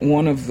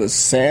One of the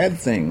sad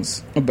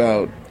things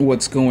about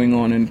what's going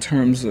on in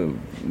terms of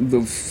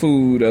the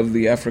food of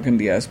the African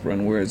diaspora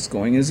and where it's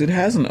going is it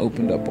hasn't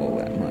opened up all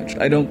that much.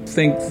 I don't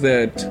think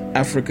that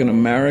African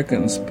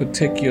Americans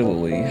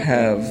particularly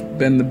have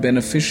been the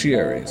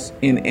beneficiaries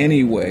in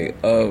any way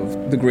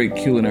of the great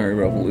culinary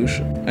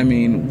revolution. I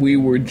mean, we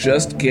were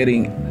just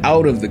getting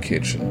out of the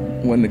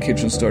kitchen when the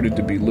kitchen started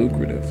to be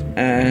lucrative.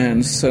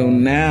 And so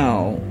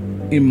now,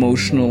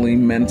 emotionally,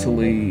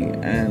 mentally,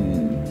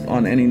 and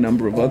on any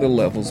number of other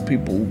levels,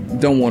 people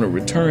don't want to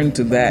return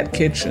to that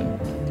kitchen.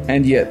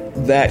 And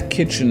yet that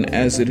kitchen,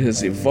 as it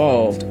has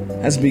evolved,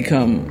 has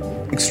become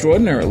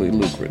extraordinarily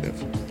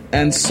lucrative.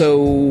 And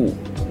so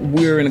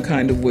we're in a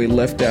kind of way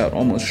left out,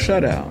 almost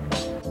shut out.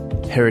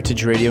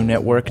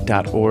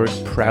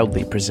 HeritageRadioNetwork.org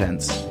proudly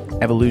presents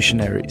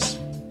Evolutionaries,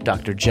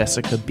 Dr.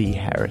 Jessica B.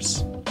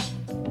 Harris.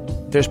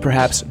 There's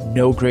perhaps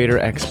no greater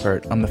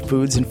expert on the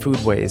foods and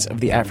foodways of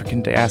the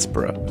African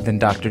diaspora than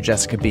Dr.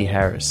 Jessica B.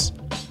 Harris.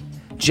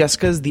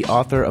 Jessica is the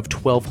author of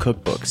 12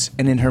 cookbooks,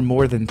 and in her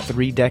more than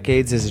 3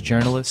 decades as a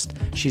journalist,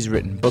 she's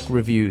written book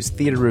reviews,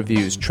 theater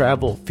reviews,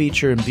 travel,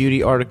 feature, and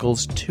beauty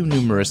articles too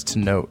numerous to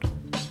note.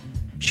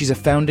 She's a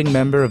founding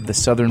member of the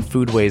Southern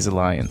Foodways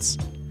Alliance.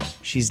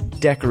 She's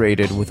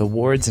decorated with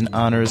awards and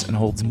honors and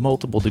holds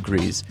multiple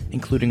degrees,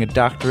 including a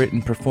doctorate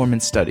in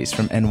performance studies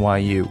from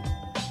NYU.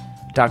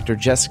 Dr.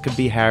 Jessica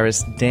B.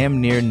 Harris damn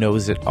near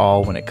knows it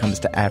all when it comes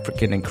to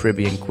African and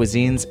Caribbean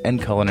cuisines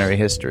and culinary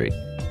history.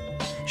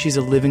 She's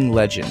a living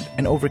legend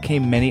and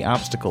overcame many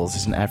obstacles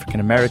as an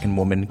African-American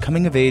woman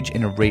coming of age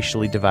in a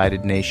racially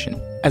divided nation.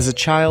 As a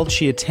child,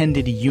 she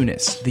attended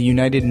UNIS, the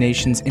United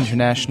Nations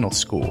International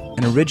School,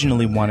 and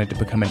originally wanted to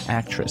become an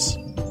actress.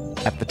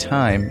 At the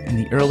time, in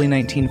the early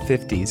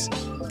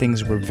 1950s,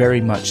 things were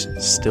very much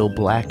still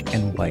black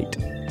and white.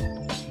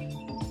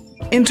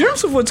 In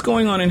terms of what's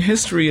going on in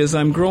history as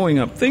I'm growing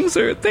up, things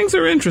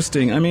are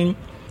interesting. I mean,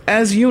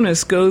 as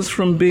UNIS goes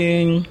from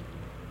being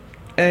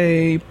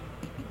a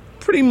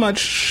pretty much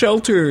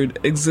sheltered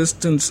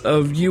existence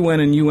of UN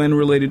and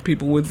UN-related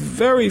people with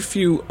very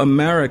few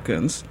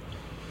Americans,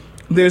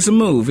 there's a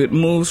move. It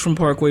moves from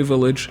Parkway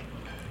Village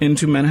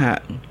into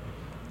Manhattan,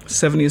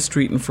 70th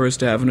Street and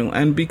First Avenue,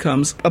 and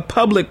becomes a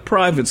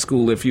public-private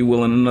school, if you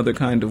will, in another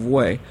kind of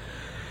way.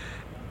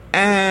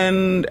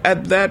 And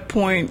at that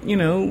point,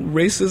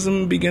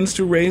 racism begins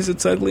to raise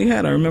its ugly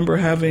head. I remember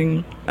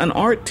having an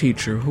art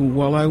teacher who,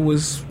 while I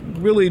was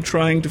really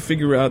trying to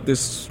figure out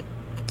this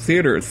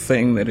theater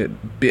thing that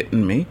had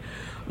bitten me,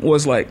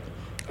 was like,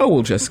 "Oh,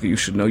 well, Jessica, you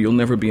should know you'll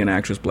never be an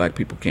actress. Black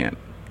people can't."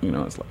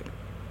 It's like,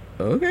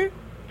 okay.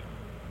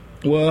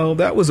 Well,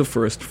 that was a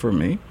first for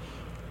me.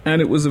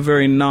 And it was a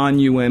very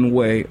non-UN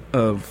way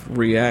of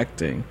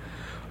reacting.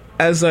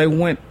 As I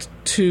went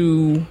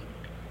to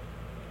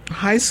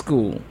high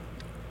school,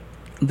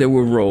 there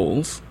were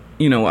roles.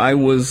 I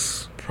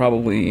was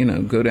probably,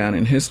 go down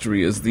in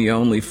history as the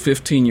only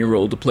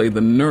 15-year-old to play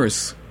the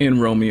nurse in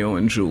Romeo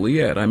and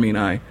Juliet. I mean,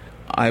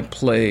 I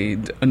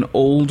played an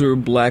older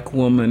black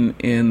woman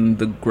in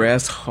The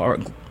Grass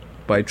Heart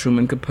by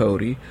Truman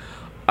Capote.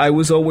 I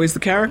was always the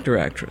character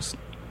actress.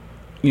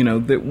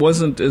 It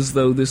wasn't as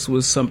though this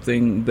was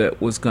something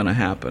that was going to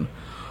happen.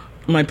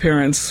 My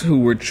parents, who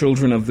were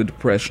children of the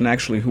Depression,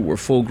 actually who were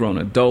full-grown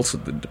adults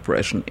of the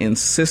Depression,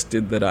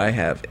 insisted that I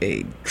have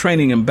a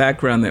training and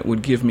background that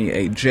would give me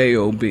a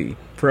JOB,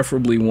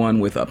 preferably one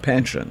with a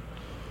pension.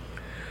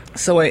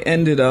 So I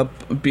ended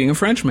up being a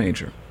French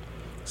major.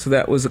 So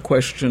that was a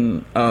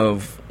question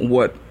of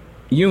what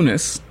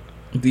UNIS,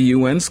 the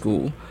UN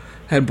school,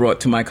 had brought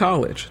to my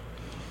college.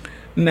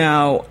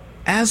 Now,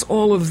 as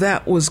all of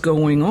that was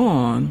going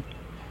on,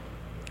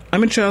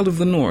 I'm a child of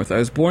the North. I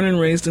was born and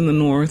raised in the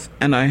North,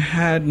 and I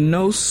had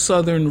no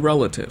Southern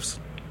relatives.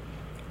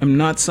 I'm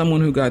not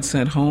someone who got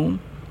sent home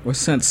or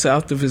sent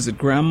south to visit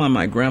grandma.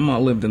 My grandma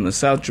lived in the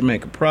South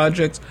Jamaica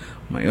Projects.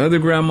 My other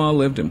grandma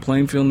lived in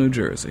Plainfield, New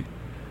Jersey.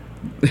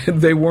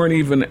 They weren't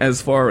even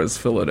as far as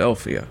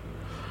Philadelphia.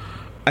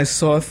 I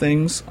saw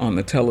things on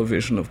the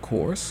television, of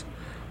course,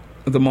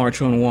 the March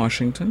on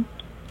Washington,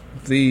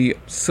 the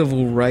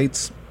civil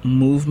rights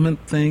movement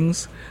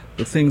things,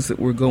 the things that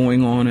were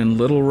going on in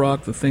Little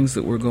Rock, the things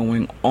that were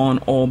going on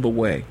all the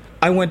way.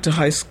 I went to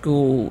high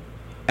school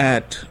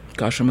at,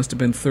 I must have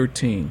been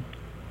 13,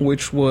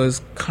 which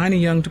was kind of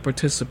young to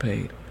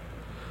participate.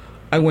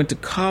 I went to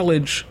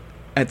college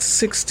at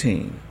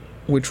 16,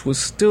 which was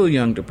still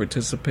young to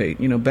participate.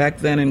 Back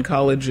then in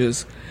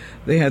colleges,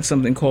 they had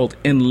something called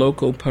in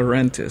loco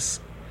parentis,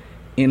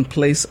 in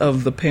place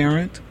of the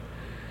parent.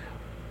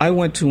 I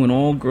went to an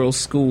all-girls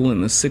school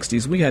in the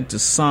 60s. We had to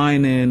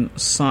sign in,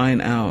 sign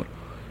out.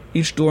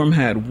 Each dorm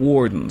had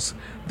wardens.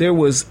 There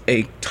was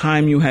a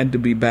time you had to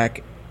be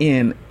back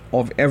in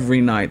of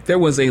every night. There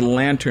was a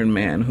lantern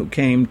man who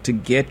came to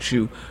get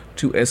you,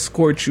 to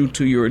escort you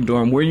to your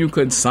dorm where you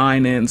could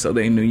sign in so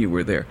they knew you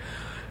were there.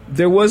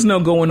 There was no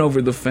going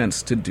over the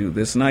fence to do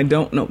this, and I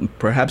don't know.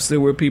 Perhaps there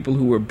were people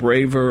who were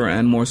braver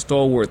and more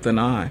stalwart than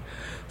I.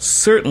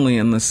 Certainly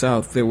in the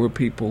South, there were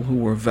people who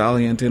were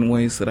valiant in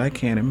ways that I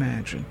can't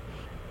imagine.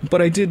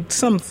 But I did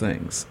some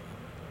things.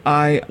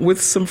 I,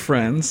 with some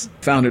friends,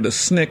 founded a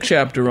SNCC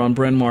chapter on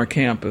Bryn Mawr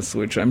campus,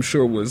 which I'm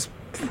sure was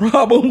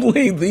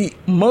probably the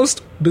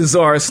most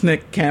bizarre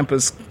SNCC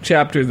campus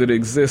chapter that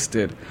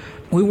existed.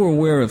 We were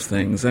aware of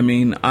things. I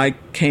mean, I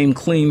came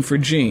clean for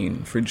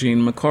Gene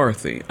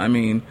McCarthy. I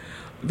mean,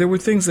 there were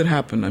things that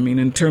happened, I mean,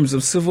 in terms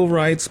of civil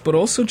rights, but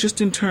also just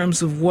in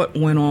terms of what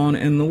went on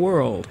in the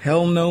world.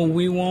 Hell no,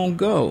 we won't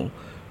go.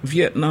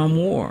 Vietnam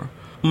War.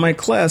 My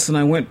class, and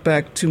I went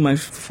back to my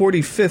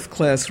 45th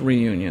class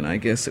reunion, I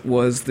guess it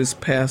was, this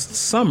past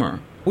summer.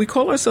 We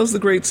call ourselves the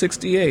Great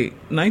 68.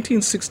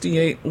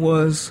 1968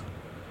 was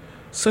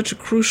such a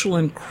crucial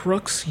and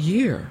crux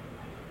year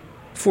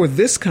for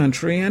this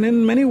country and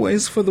in many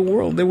ways for the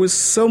world. There was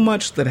so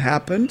much that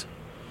happened,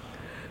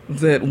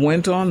 that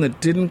went on,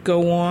 that didn't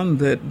go on,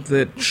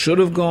 that should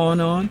have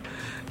gone on,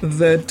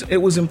 that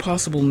it was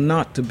impossible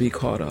not to be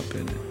caught up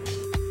in it.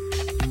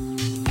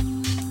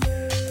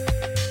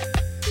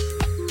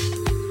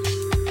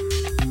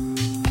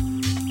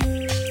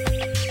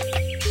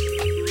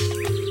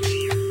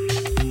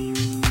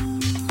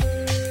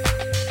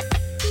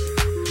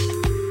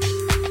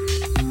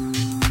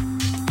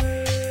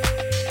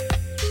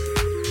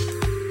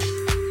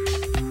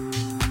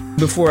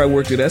 Before I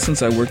worked at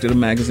Essence, I worked at a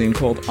magazine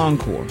called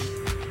Encore.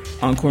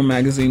 Encore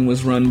magazine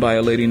was run by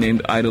a lady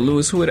named Ida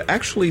Lewis, who had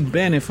actually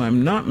been, if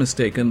I'm not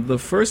mistaken, the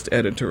first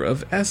editor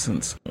of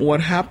Essence. What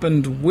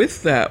happened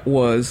with that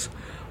was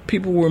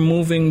people were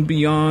moving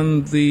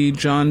beyond the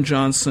John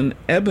Johnson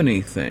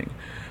Ebony thing.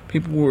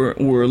 People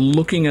were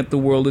looking at the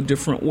world a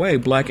different way.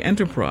 Black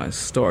Enterprise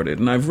started,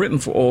 and I've written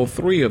for all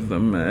three of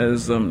them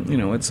as,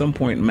 at some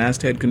point,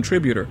 masthead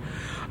contributor.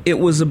 It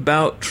was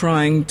about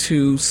trying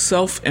to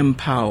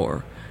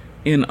self-empower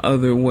in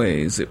other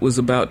ways. It was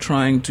about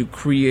trying to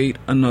create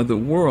another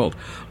world.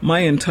 My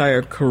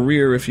entire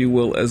career, if you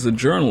will, as a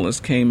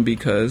journalist came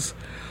because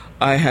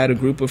I had a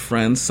group of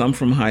friends, some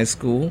from high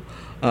school,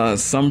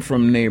 some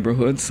from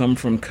neighborhood, some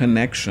from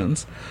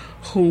connections,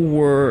 who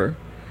were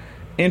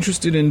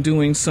interested in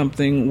doing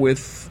something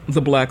with the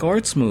Black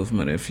arts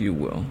movement, if you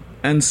will.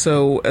 And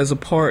so as a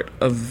part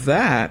of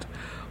that,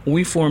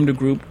 we formed a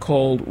group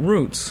called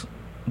Roots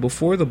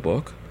before the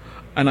book.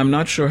 And I'm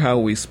not sure how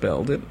we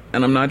spelled it,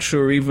 and I'm not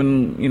sure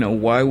even,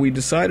 why we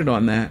decided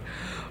on that.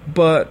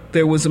 But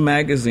there was a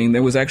magazine,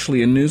 there was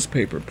actually a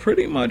newspaper,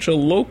 pretty much a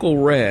local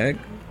rag,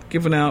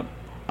 given out,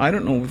 I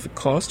don't know if the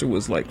cost or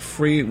was like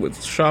free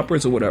with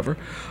shoppers or whatever,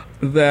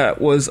 that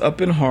was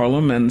up in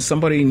Harlem, and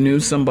somebody knew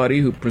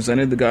somebody who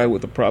presented the guy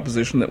with a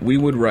proposition that we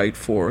would write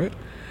for it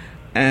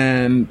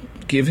and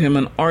give him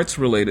an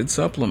arts-related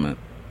supplement.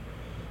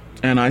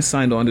 And I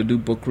signed on to do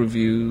book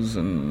reviews,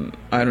 and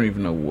I don't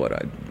even know what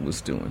I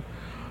was doing.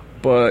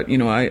 But,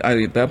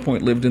 I at that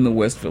point lived in the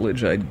West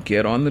Village. I'd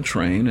get on the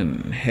train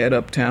and head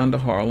uptown to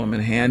Harlem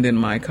and hand in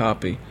my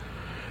copy.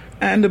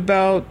 And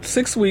about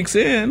 6 weeks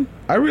in,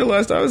 I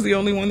realized I was the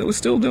only one that was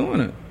still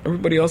doing it.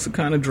 Everybody else had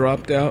kind of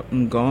dropped out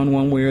and gone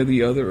one way or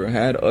the other, or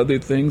had other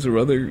things or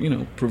other,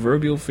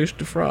 proverbial fish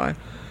to fry.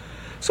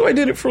 So I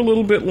did it for a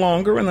little bit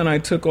longer, and then I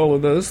took all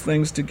of those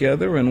things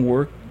together and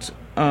worked,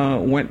 I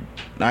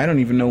don't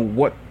even know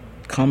what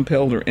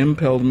compelled or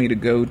impelled me to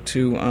go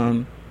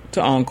to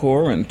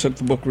Encore and took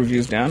the book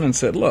reviews down and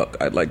said, look,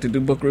 I'd like to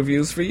do book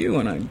reviews for you,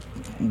 and I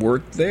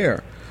worked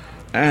there.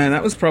 And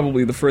that was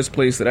probably the first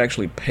place that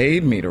actually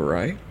paid me to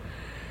write.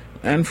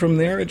 And from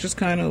there, it just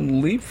kind of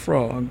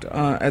leapfrogged.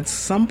 At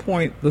some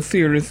point, the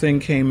theater thing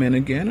came in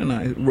again, and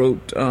I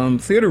wrote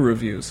theater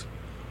reviews.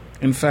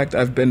 In fact,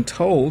 I've been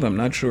told, I'm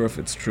not sure if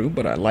it's true,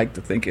 but I like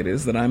to think it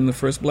is, that I'm the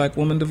first black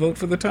woman to vote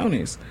for the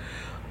Tonys.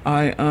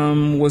 I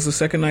was a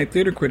second-night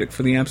theater critic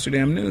for the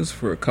Amsterdam News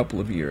for a couple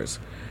of years,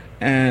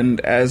 and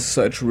as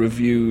such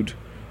reviewed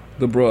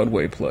the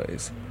Broadway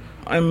plays.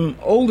 I'm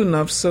old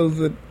enough so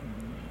that,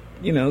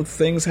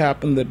 things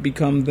happen that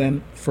become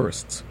then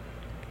firsts.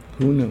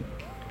 Who knew?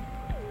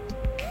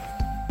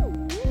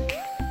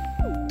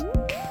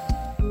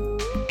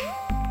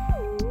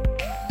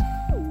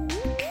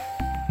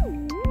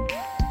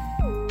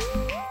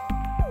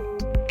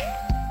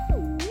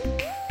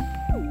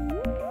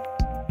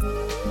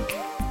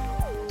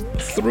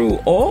 Through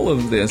all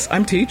of this,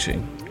 I'm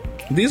teaching.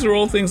 These are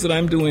all things that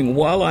I'm doing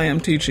while I am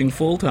teaching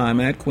full-time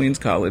at Queens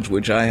College,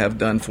 which I have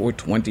done for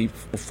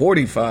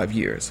 45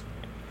 years.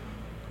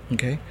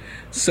 Okay?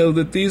 So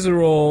that these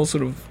are all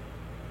sort of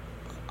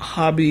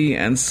hobby,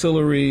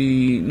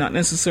 ancillary, not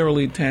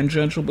necessarily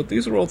tangential, but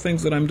these are all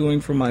things that I'm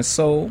doing for my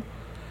soul.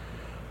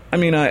 I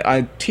mean,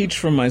 I teach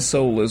for my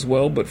soul as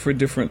well, but for a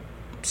different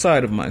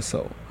side of my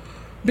soul.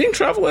 Being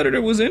travel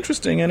editor was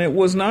interesting, and it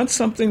was not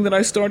something that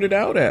I started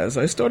out as.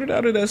 I started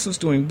out at Essence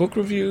doing book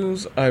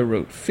reviews. I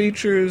wrote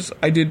features.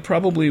 I did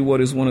probably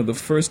what is one of the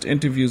first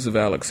interviews of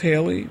Alex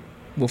Haley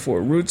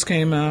before Roots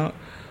came out.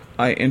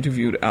 I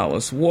interviewed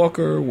Alice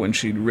Walker when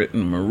she'd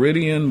written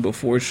Meridian,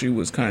 before she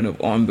was kind of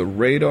on the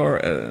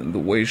radar the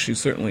way she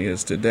certainly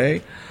is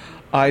today.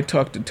 I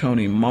talked to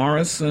Toni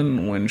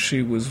Morrison when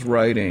she was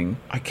writing,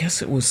 I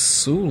guess it was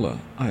Sula.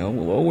 I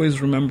will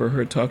always remember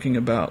her talking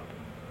about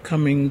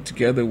coming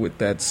together with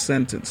that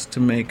sentence to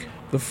make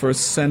the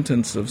first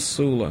sentence of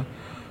Sula,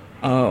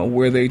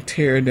 where they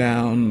tear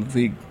down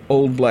the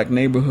old black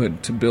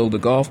neighborhood to build a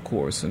golf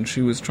course, and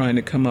she was trying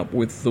to come up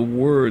with the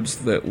words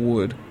that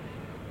would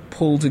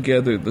pull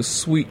together the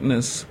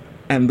sweetness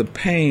and the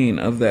pain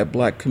of that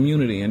black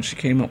community, and she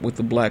came up with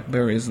the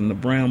blackberries and the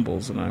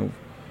brambles, and I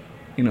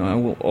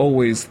will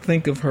always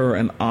think of her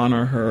and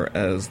honor her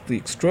as the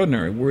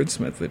extraordinary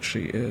wordsmith that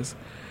she is.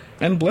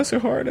 And bless her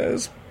heart,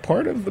 as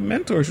part of the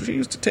mentor, she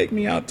used to take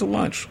me out to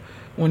lunch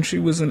when she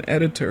was an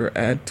editor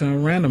at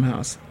Random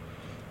House.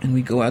 And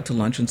we'd go out to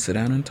lunch and sit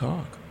down and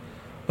talk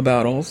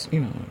about all,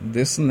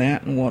 this and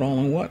that and what all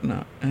and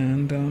whatnot.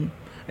 And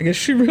I guess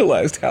she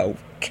realized how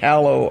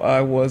callow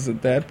I was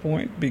at that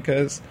point,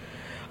 because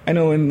I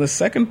know in the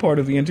second part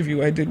of the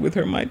interview I did with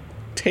her, my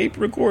tape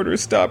recorder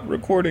stopped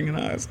recording and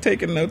I was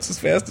taking notes as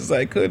fast as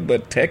I could,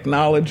 but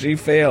technology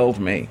failed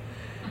me.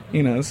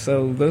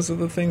 So those are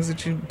the things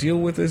that you deal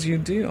with as you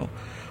deal.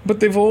 But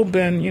they've all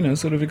been,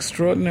 sort of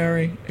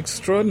extraordinary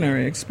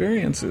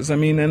experiences. I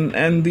mean,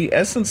 and the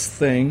Essence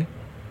thing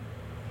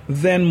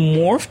then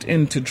morphed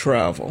into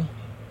travel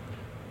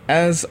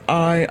as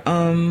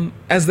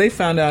they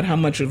found out how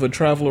much of a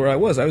traveler I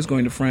was. I was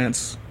going to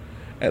France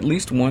at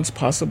least once,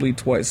 possibly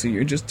twice a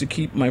year, just to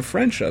keep my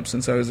French up,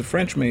 since I was a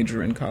French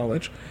major in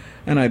college,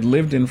 and I'd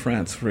lived in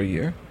France for a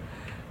year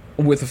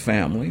with a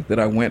family that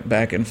I went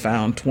back and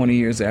found 20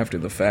 years after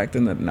the fact,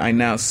 and that I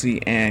now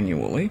see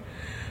annually.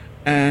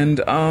 And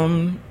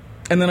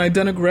then I'd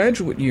done a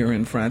graduate year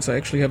in France. I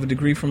actually have a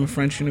degree from a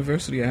French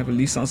university. I have a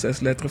licence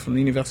ès lettres from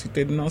the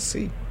Université de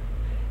Nancy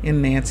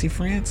in Nancy,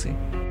 France.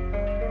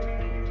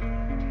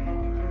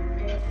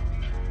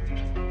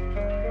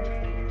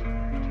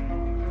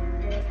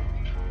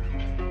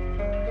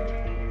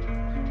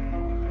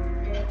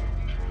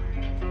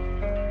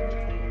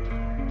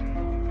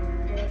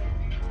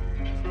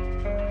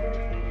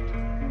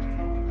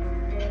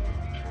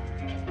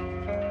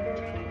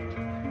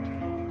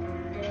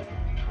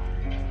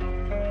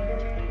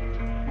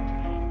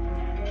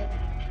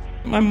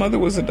 My mother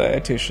was a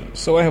dietitian,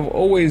 so I have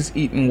always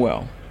eaten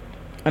well.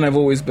 And I've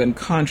always been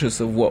conscious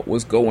of what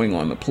was going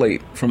on the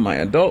plate from my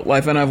adult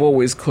life, and I've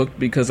always cooked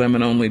because I'm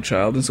an only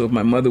child, and so if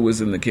my mother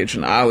was in the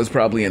kitchen, I was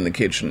probably in the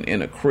kitchen,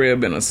 in a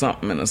crib, in a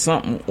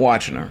something,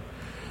 watching her.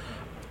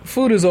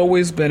 Food has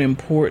always been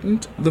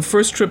important. The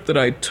first trip that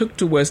I took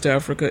to West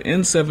Africa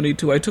in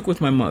 1972, I took with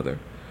my mother.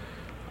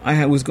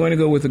 I was going to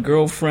go with a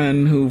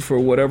girlfriend who, for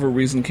whatever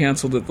reason,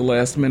 canceled at the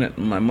last minute,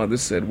 and my mother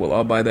said, well,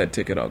 I'll buy that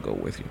ticket, I'll go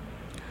with you.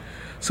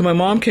 So my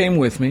mom came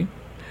with me,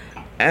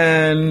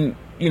 and,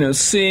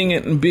 seeing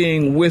it and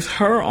being with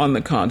her on the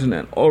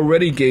continent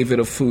already gave it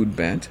a food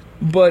bent.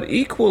 But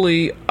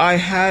equally, I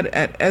had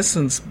at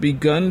Essence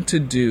begun to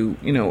do,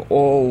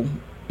 all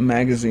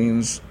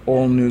magazines,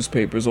 all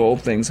newspapers, all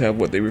things have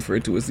what they refer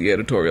to as the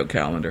editorial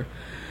calendar.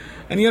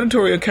 And the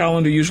editorial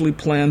calendar usually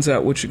plans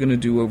out what you're going to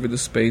do over the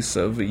space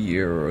of a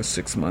year or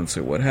 6 months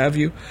or what have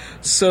you,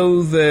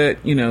 so that,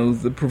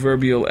 the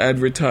proverbial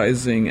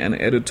advertising and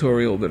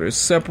editorial that are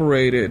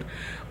separated,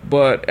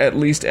 but at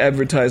least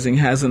advertising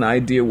has an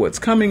idea what's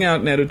coming out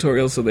in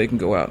editorial so they can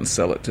go out and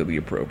sell it to the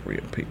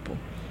appropriate people.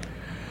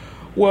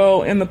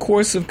 Well, in the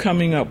course of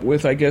coming up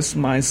with,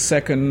 my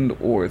second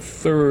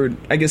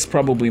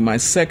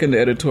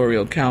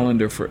editorial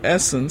calendar for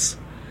Essence,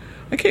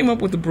 I came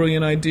up with the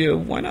brilliant idea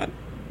of why not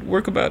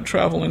work about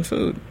travel and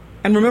food.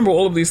 And remember,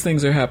 all of these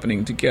things are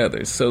happening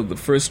together. So the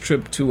first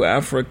trip to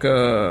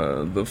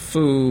Africa, the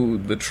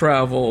food, the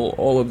travel,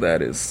 all of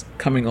that is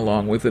coming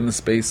along within the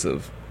space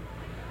of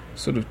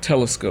sort of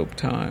telescope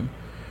time.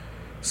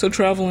 So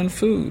travel and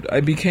food.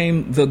 I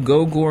became the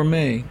Go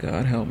Gourmet,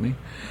 God help me.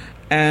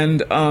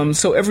 And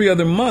so every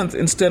other month,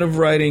 instead of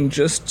writing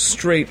just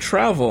straight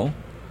travel,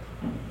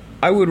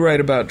 I would write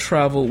about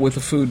travel with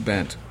a food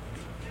bent.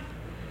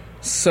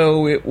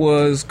 So it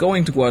was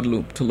going to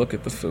Guadeloupe to look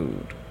at the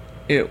food.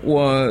 It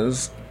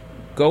was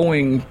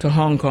going to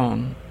Hong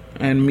Kong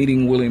and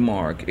meeting Willie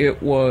Mark.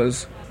 It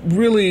was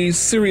really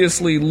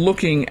seriously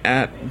looking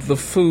at the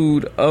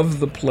food of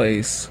the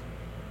place,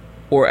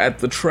 or at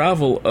the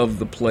travel of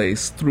the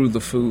place through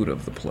the food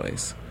of the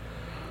place.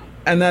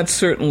 And that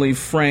certainly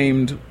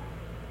framed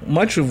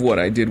much of what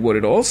I did. What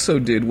it also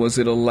did was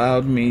it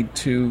allowed me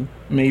to,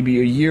 maybe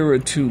a year or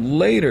two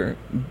later,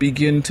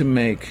 begin to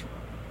make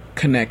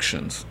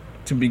connections,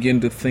 to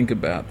begin to think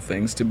about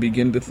things, to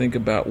begin to think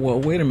about, well,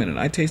 wait a minute,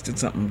 I tasted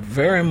something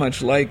very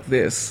much like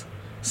this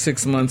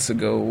 6 months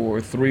ago, or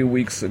 3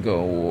 weeks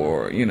ago,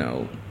 or,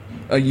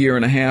 a year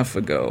and a half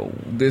ago.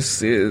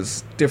 This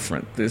is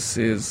different. This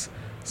is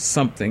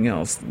something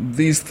else.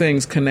 These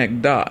things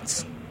connect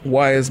dots.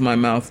 Why is my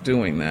mouth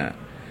doing that?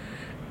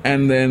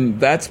 And then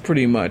that's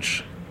pretty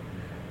much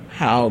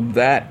how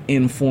that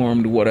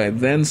informed what I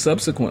then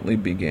subsequently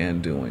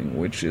began doing,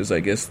 which is,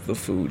 the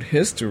food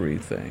history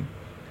thing.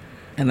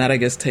 And that,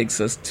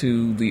 takes us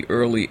to the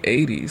early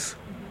 80s.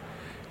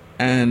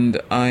 And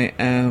I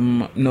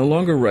am no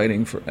longer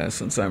writing for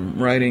Essence.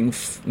 I'm writing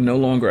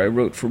I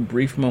wrote for a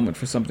brief moment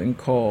for something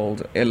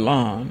called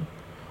Elan.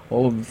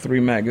 All of the 3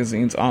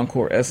 magazines,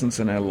 Encore, Essence,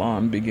 and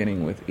Elan,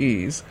 beginning with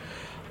E's.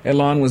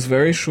 Elan was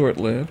very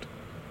short-lived,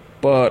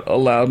 but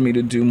allowed me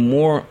to do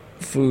more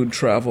food,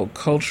 travel,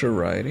 culture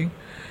writing.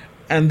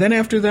 And then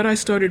after that, I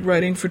started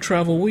writing for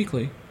Travel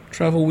Weekly.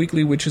 Travel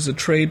Weekly, which is a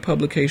trade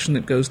publication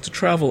that goes to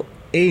travel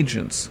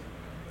agents.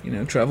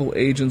 Travel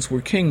agents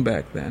were king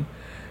back then.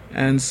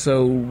 And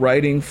so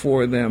writing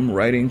for them,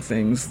 writing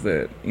things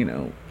that,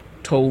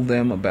 told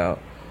them about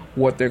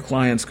what their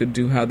clients could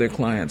do, how their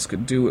clients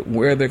could do it,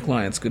 where their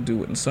clients could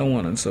do it, and so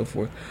on and so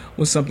forth,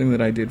 was something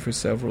that I did for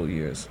several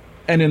years.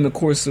 And in the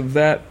course of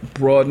that,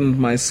 broadened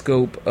my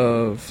scope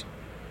of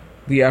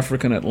the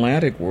African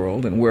Atlantic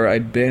world and where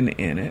I'd been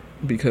in it,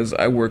 because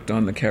I worked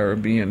on the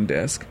Caribbean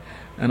desk,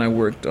 and I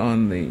worked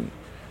on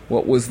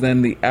what was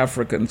then the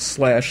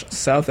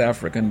African/South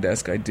African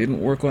desk. I didn't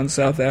work on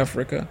South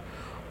Africa,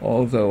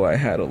 although I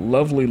had a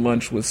lovely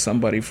lunch with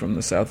somebody from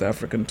the South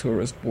African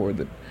Tourist Board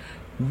that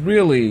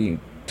really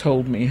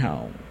told me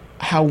how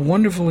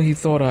wonderful he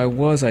thought I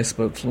was. I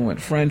spoke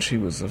fluent French. He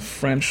was of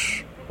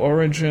French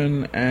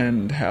origin,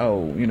 and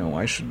how,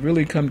 I should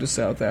really come to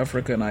South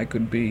Africa and I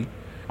could be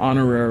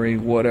honorary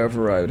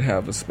whatever. I would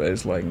have a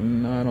space. Like,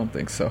 no, I don't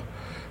think so.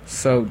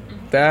 So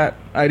that,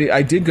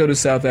 I did go to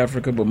South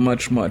Africa, but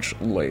much, much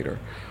later,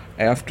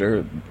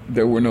 after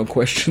there were no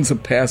questions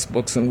of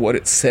passbooks and what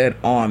it said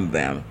on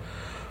them.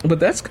 But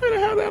that's kind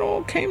of how that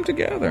all came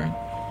together.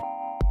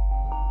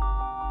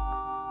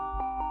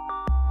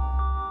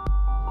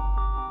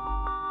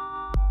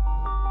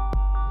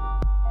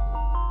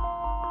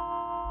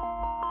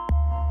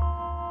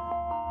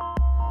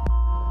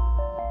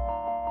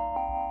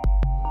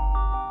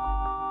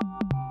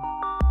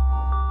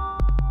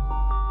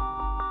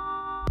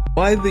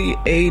 By the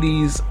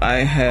 80s, I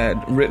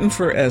had written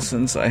for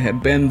Essence. I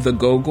had been the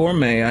Go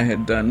Gourmet. I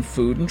had done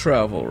food and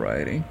travel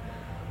writing,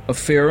 a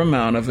fair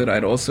amount of it.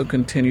 I'd also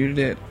continued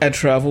it at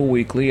Travel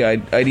Weekly.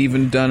 I'd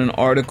even done an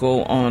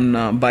article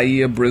on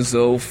Bahia,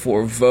 Brazil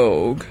for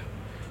Vogue.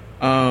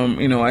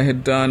 I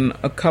had done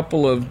a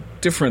couple of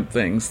different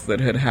things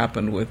that had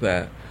happened with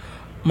that.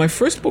 My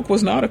first book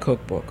was not a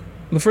cookbook.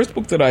 The first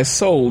book that I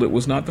sold, it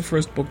was not the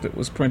first book that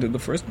was printed. The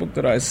first book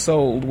that I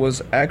sold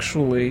was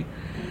actually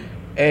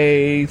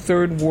a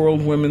third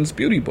world women's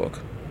beauty book.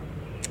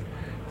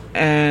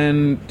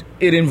 And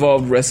it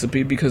involved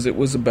recipe because it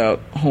was about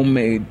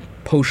homemade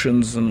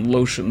potions and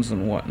lotions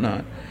and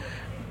whatnot.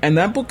 And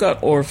that book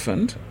got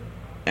orphaned.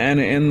 And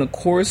in the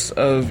course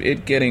of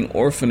it getting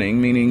orphaning,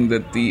 meaning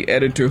that the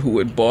editor who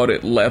had bought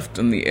it left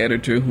and the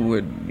editor who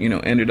had,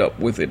 ended up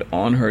with it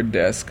on her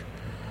desk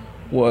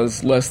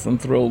was less than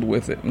thrilled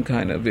with it, and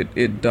kind of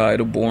it died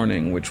a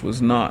borning, which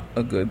was not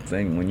a good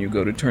thing when you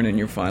go to turn in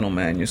your final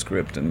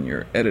manuscript and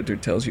your editor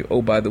tells you,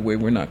 oh, by the way,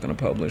 we're not going to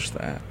publish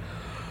that.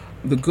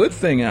 The good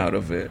thing out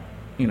of it,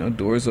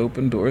 doors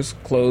open, doors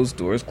close,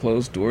 doors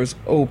close, doors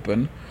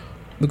open.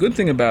 The good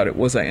thing about it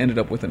was I ended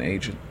up with an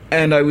agent.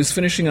 And I was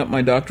finishing up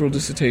my doctoral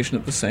dissertation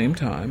at the same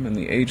time, and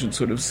the agent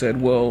sort of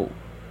said, well,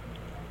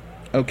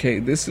 okay,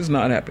 this is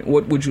not happening.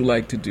 What would you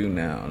like to do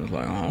now? And I was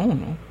like, I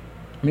don't know.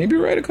 Maybe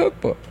write a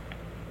cookbook.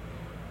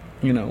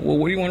 Well,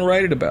 what do you want to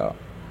write it about?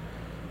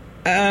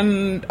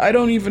 And I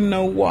don't even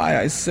know why.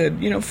 I said,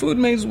 food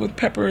made with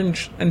pepper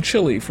and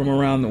chili from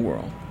around the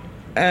world.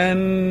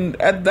 And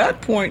at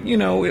that point,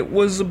 it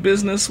was a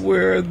business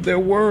where there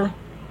were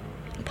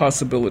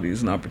possibilities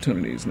and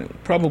opportunities. And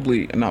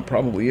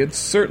it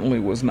certainly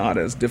was not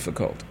as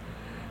difficult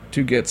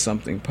to get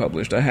something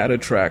published. I had a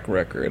track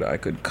record. I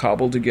could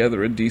cobble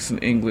together a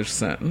decent English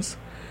sentence.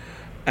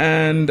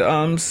 And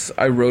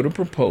I wrote a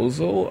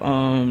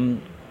proposal.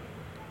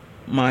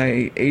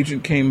 My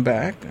agent came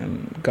back,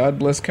 and God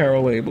bless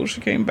Carol Abel, she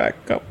came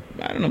back up,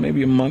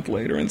 maybe a month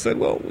later and said,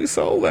 well, we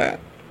sold that.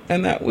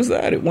 And that was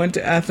that. It went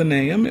to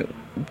Athenaeum. It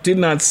did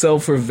not sell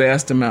for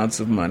vast amounts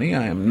of money.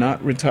 I am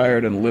not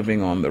retired and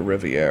living on the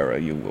Riviera,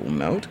 you will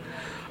note.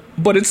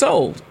 But it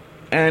sold.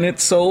 And it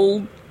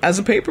sold as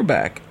a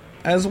paperback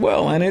as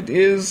well. And it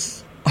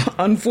is,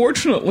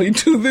 unfortunately,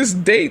 to this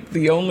date,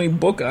 the only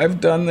book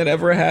I've done that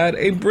ever had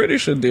a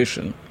British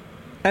edition.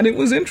 And it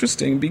was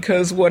interesting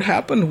because what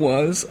happened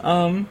was,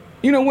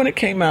 when it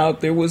came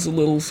out, there was a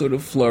little sort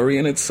of flurry,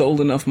 and it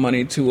sold enough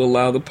money to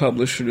allow the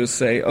publisher to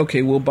say,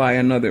 okay, we'll buy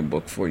another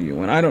book for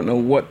you. And I don't know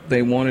what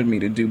they wanted me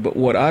to do, but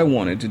what I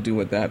wanted to do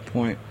at that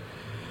point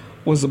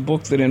was a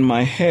book that in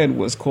my head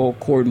was called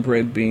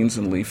Cornbread, Beans,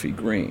 and Leafy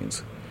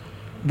Greens,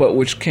 but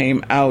which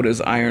came out as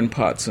Iron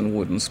Pots and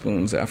Wooden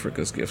Spoons,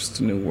 Africa's Gifts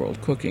to New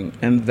World Cooking.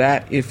 And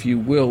that, if you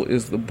will,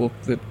 is the book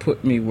that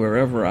put me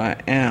wherever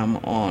I am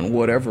on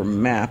whatever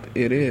map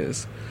it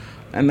is.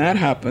 And that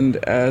happened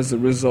as a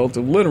result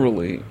of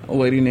literally a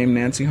lady named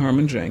Nancy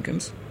Harmon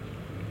Jenkins,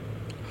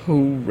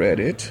 who read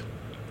it,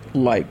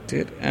 liked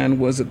it, and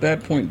was at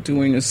that point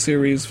doing a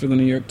series for the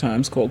New York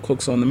Times called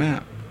Cooks on the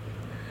Map,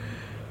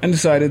 and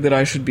decided that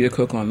I should be a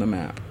cook on the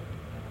map.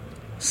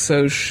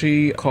 So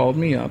she called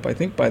me up. I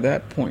think by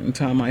that point in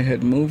time I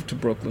had moved to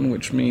Brooklyn,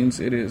 which means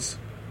it is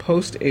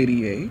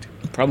post-88,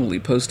 probably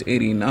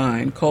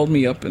post-89, called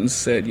me up and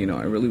said,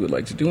 I really would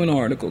like to do an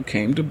article,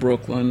 came to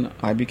Brooklyn.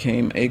 I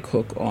became a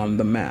cook on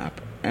the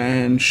map.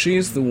 And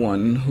she's the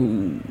one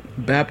who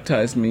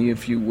baptized me,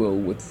 if you will,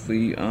 with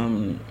the,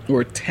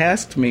 or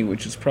tasked me,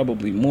 which is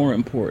probably more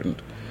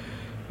important,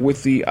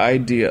 with the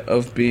idea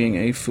of being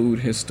a food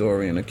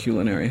historian, a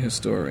culinary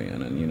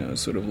historian. And,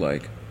 sort of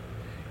like,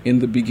 in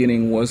the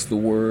beginning was the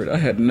word. I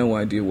had no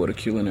idea what a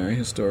culinary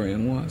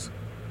historian was.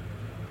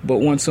 But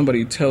once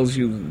somebody tells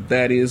you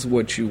that is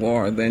what you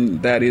are,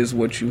 then that is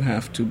what you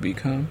have to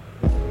become.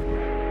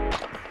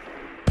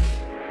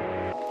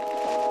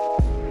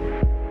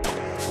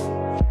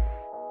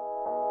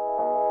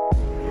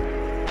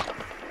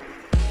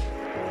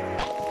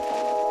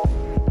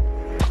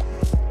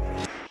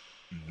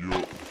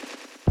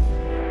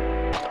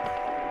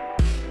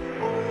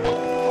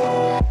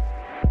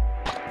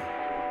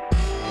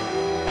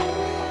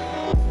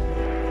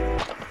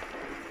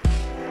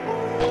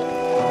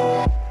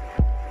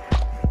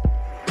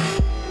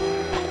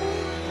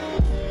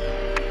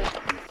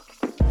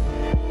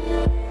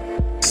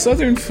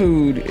 Southern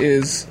food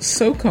is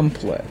so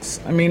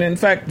complex. I mean, in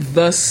fact,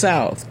 the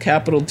South,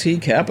 capital T,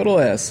 capital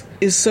S,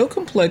 is so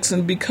complex,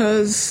 and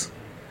because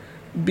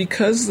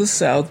the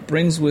South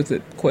brings with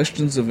it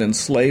questions of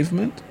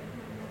enslavement,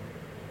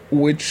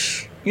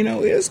 which,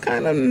 is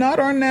kind of not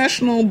our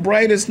national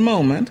brightest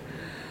moment,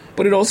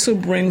 but it also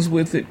brings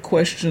with it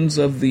questions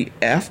of the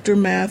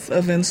aftermath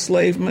of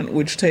enslavement,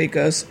 which take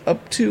us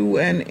up to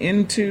and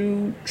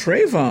into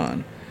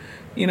Trayvon.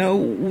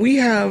 We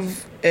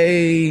have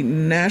a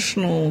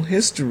national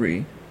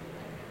history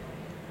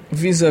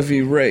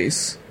vis-a-vis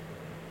race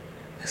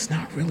that's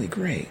not really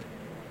great.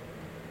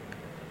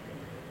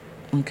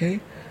 Okay?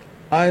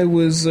 I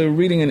was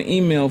reading an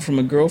email from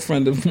a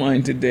girlfriend of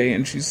mine today,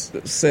 and she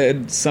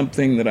said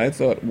something that I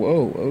thought,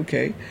 whoa,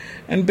 okay.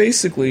 And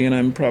basically, and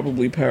I'm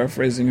probably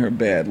paraphrasing her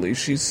badly,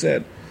 she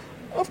said,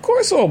 of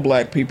course all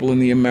black people in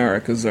the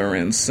Americas are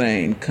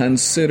insane.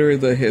 Consider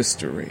the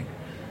history.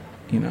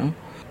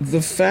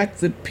 The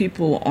fact that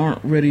people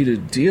aren't ready to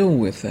deal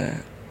with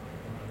that,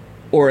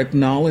 or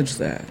acknowledge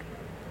that,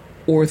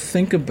 or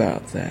think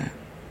about that,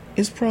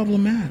 is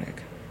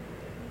problematic.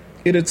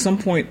 It at some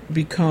point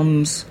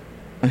becomes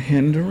a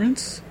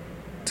hindrance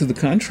to the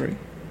country,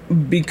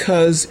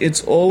 because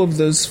it's all of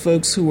those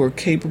folks who are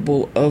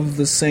capable of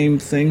the same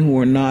thing who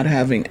are not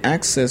having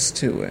access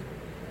to it.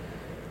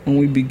 When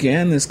we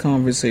began this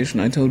conversation,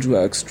 I told you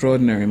how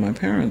extraordinary my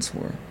parents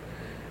were.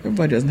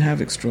 Everybody doesn't have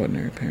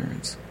extraordinary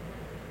parents.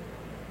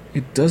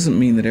 It doesn't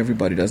mean that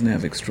everybody doesn't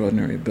have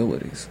extraordinary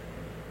abilities.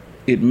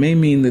 It may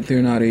mean that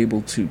they're not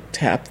able to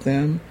tap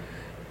them,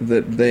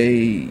 that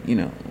they,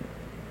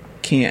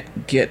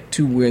 can't get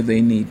to where they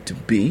need to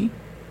be,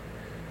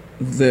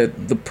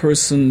 that the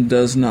person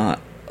does not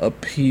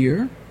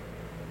appear.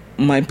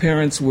 My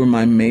parents were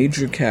my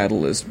major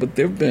catalyst, but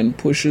there have been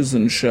pushes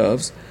and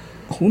shoves.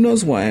 Who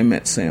knows why I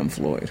met Sam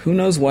Floyd? Who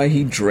knows why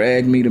he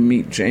dragged me to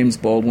meet James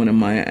Baldwin and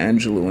Maya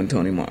Angelou and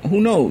Toni Morrison?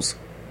 Who knows?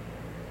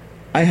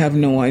 I have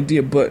no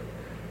idea, but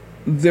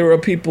there are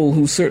people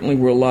who certainly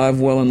were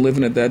alive, well, and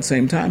living at that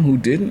same time who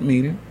didn't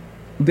meet him.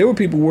 There were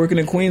people working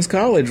at Queens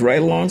College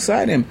right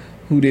alongside him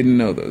who didn't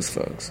know those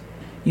folks.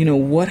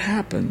 What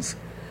happens?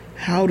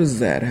 How does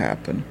that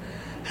happen?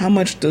 How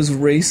much does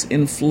race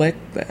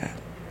inflect that?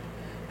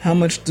 How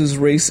much does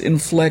race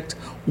inflect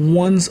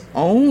one's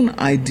own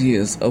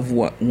ideas of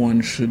what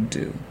one should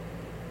do?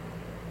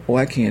 Oh,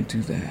 I can't do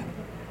that.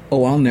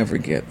 Oh, I'll never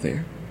get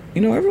there.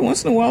 Every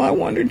once in a while I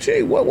wonder,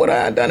 gee, what would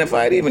I have done if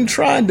I had even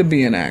tried to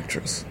be an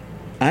actress?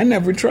 I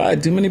never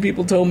tried. Too many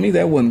people told me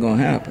that wasn't going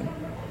to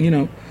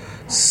happen.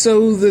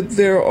 So that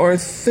there are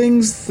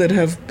things that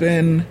have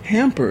been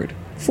hampered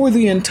for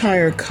the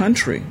entire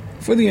country,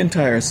 for the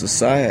entire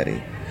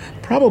society,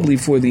 probably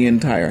for the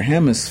entire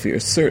hemisphere,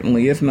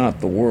 certainly, if not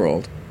the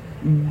world,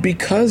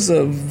 because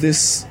of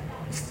this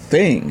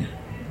thing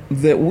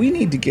that we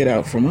need to get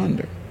out from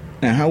under.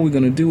 Now, how we're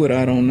going to do it,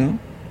 I don't know.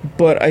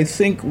 But I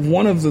think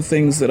one of the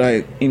things that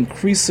I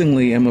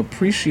increasingly am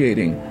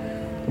appreciating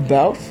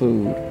about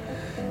food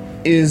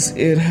is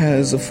it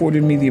has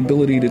afforded me the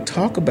ability to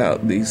talk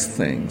about these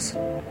things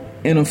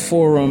in a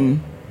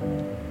forum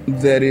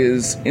that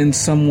is in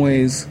some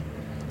ways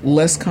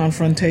less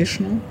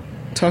confrontational.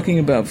 Talking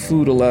about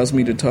food allows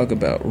me to talk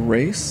about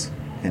race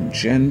and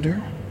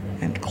gender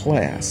and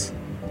class.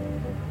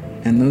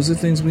 And those are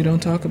things we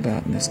don't talk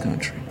about in this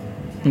country.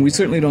 And we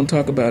certainly don't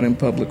talk about in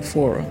public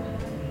fora.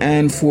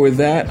 And for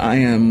that, I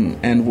am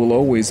and will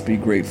always be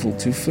grateful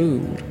to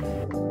food.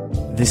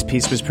 This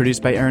piece was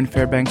produced by Aaron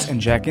Fairbanks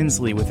and Jack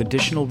Inslee with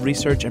additional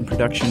research and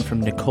production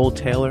from Nicole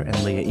Taylor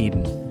and Leah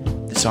Eden.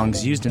 The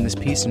songs used in this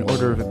piece in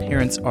order of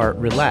appearance are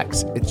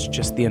Relax, It's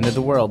Just the End of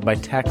the World by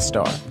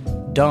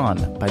Taxstar,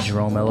 Dawn by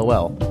Jerome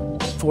LOL,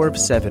 4 of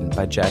 7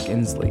 by Jack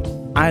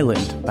Inslee,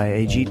 Island by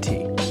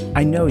AGT,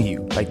 I Know You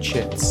by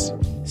Chits,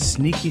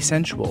 Sneaky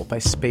Sensual by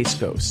Space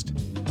Ghost,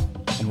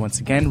 and once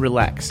again,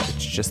 Relax,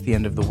 It's Just the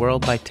End of the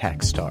World by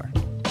Taxstar.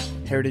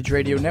 Heritage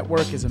Radio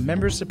Network is a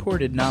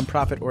member-supported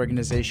nonprofit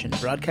organization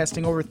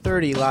broadcasting over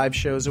 30 live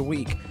shows a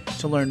week.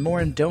 To learn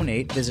more and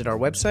donate, visit our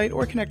website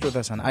or connect with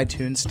us on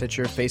iTunes,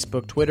 Stitcher,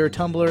 Facebook, Twitter,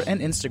 Tumblr,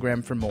 and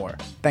Instagram for more.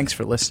 Thanks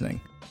for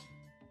listening.